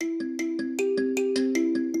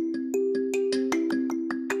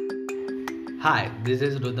Hi, this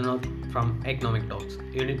is Rudhanath from Economic Talks.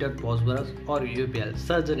 United Phosphorus or UPL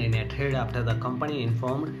surged in a trade after the company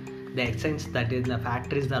informed the exchange that in the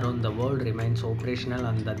factories around the world remains operational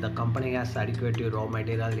and that the company has adequate raw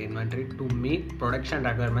material inventory to meet production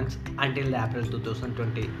requirements until April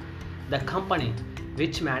 2020. The company,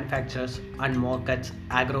 which manufactures and markets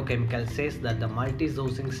agrochemicals, says that the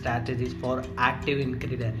multi-sourcing strategies for active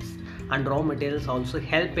ingredients and raw materials also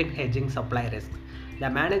help in hedging supply risk. The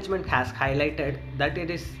management has highlighted that it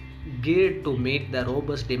is geared to meet the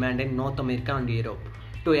robust demand in North America and Europe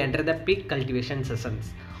to enter the peak cultivation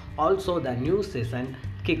seasons. Also, the new season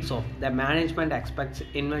kicks off. The management expects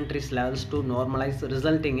inventory levels to normalize,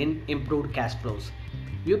 resulting in improved cash flows.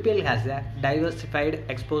 UPL has a diversified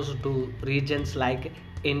exposure to regions like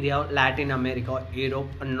India, Latin America, Europe,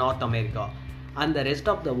 and North America, and the rest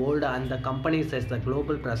of the world. And the company says the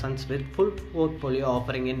global presence with full portfolio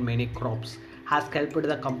offering in many crops has helped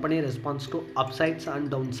the company respond to upsides and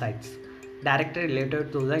downsides directly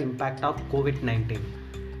related to the impact of COVID-19.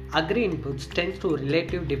 Agri inputs tend to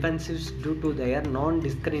relative defensives due to their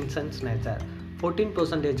non-discrimination nature,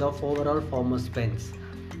 14% of overall farmer spends.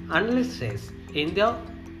 Analyst says India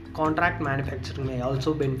contract manufacturing may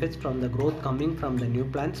also benefit from the growth coming from the new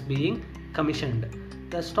plants being commissioned.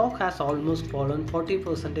 The stock has almost fallen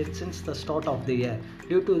 40% since the start of the year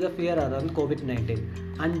due to the fear around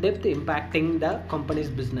COVID-19 and depth impacting the company's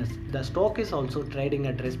business. The stock is also trading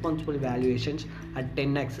at responsible valuations at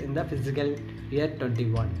 10x in the fiscal year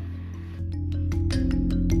 21.